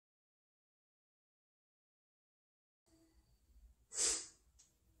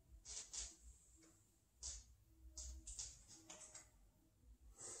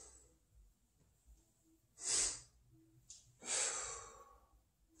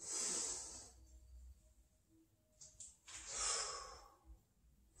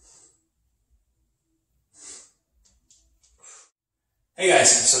Hey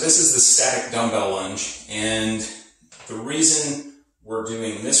guys, so this is the static dumbbell lunge, and the reason we're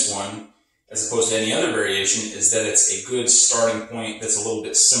doing this one as opposed to any other variation is that it's a good starting point that's a little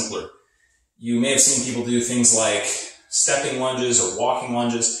bit simpler. You may have seen people do things like stepping lunges or walking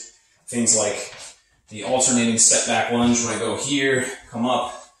lunges, things like the alternating step back lunge where I go here, come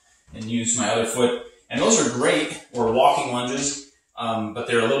up, and use my other foot. And those are great, or walking lunges, but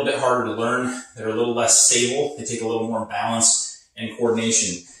they're a little bit harder to learn. They're a little less stable. They take a little more balance and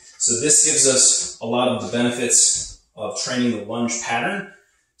coordination. So this gives us a lot of the benefits of training the lunge pattern: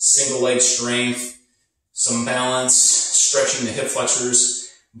 single leg strength, some balance, stretching the hip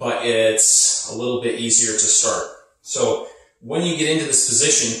flexors, but it's a little bit easier to start. So when you get into this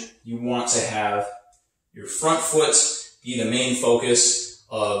position, you want to have your front foot be the main focus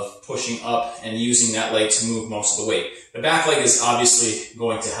of pushing up and using that leg to move most of the weight. The back leg is obviously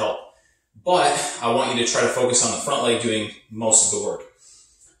going to help, but I want you to try to focus on the front leg doing most of the work.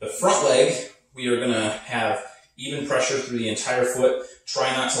 The front leg, we are going to have even pressure through the entire foot.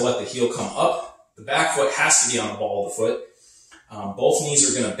 Try not to let the heel come up. The back foot has to be on the ball of the foot. Both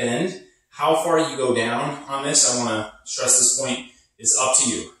knees are going to bend. How far you go down on this, I want to stress this point, is up to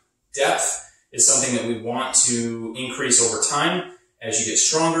you. Depth is something that we want to increase over time as you get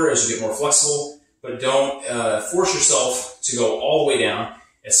stronger, as you get more flexible, but don't force yourself to go all the way down,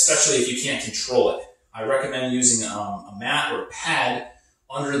 especially if you can't control it. I recommend using a mat or a pad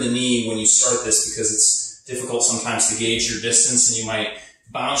under the knee when you start this, because it's difficult sometimes to gauge your distance and you might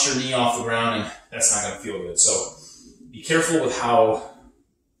bounce your knee off the ground and that's not going to feel good. So be careful with how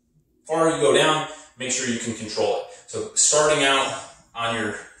far you go down. Make sure you can control it. So starting out on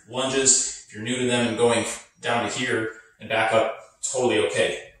your lunges, if you're new to them, and going down to here and back up, totally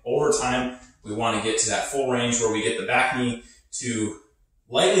okay. Over time, we want to get to that full range where we get the back knee to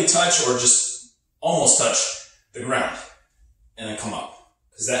lightly touch or just almost touch the ground and then come up,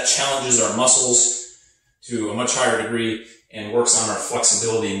 because that challenges our muscles to a much higher degree and works on our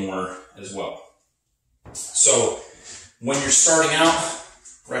flexibility more as well. So when you're starting out,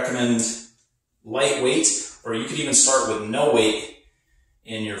 recommend light weight, or you could even start with no weight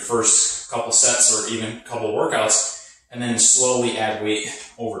in your first couple sets or even a couple workouts, and then slowly add weight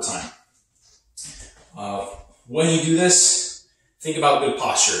over time. When you do this, think about good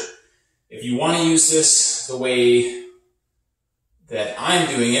posture. If you want to use this the way that I'm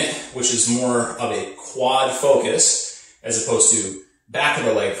doing it, which is more of a quad focus as opposed to back of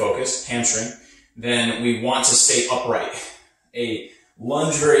the leg focus, hamstring, then we want to stay upright. A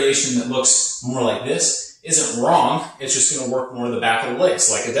lunge variation that looks more like this isn't wrong. It's just going to work more the back of the legs,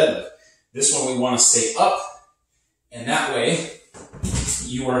 like a deadlift. This one we want to stay up, and that way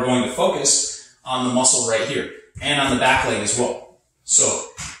you are going to focus on the muscle right here and on the back leg as well. So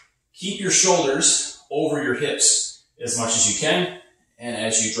keep your shoulders over your hips as much as you can, and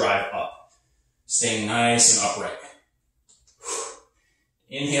as you drive up, staying nice and upright.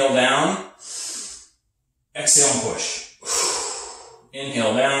 Inhale down, exhale and push.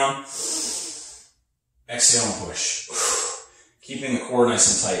 Inhale down, exhale and push. Keeping the core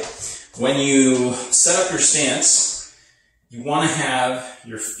nice and tight. When you set up your stance, you want to have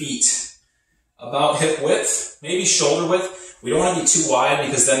your feet about hip width, maybe shoulder width. We don't want to be too wide,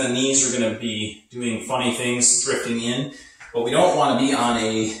 because then the knees are going to be doing funny things, drifting in. But we don't want to be on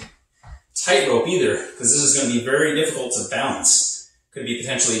a tightrope either, because this is going to be very difficult to balance. Could be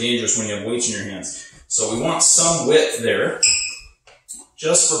potentially dangerous when you have weights in your hands. So we want some width there,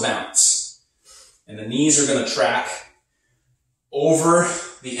 just for balance. And the knees are going to track over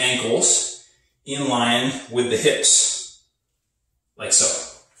the ankles in line with the hips, like so.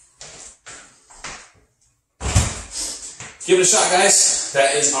 Give it a shot, guys.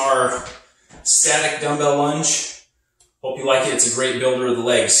 That is our static dumbbell lunge. Hope you like it. It's a great builder of the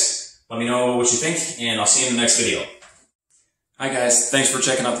legs. Let me know what you think, and I'll see you in the next video. Hi guys, thanks for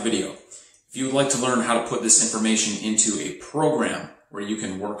checking out the video. If you would like to learn how to put this information into a program where you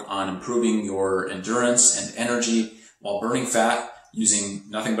can work on improving your endurance and energy while burning fat using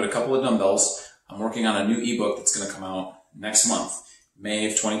nothing but a couple of dumbbells, I'm working on a new ebook that's going to come out next month, May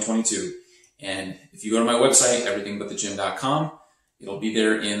of 2022. And if you go to my website, everythingbutthegym.com, it'll be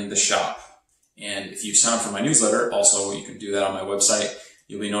there in the shop. And if you sign up for my newsletter, also you can do that on my website.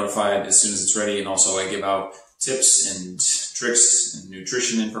 You'll be notified as soon as it's ready. And also I give out tips and tricks and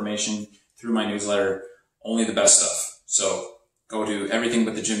nutrition information through my newsletter, only the best stuff. So go to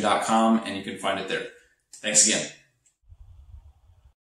everythingbutthegym.com and you can find it there. Thanks again.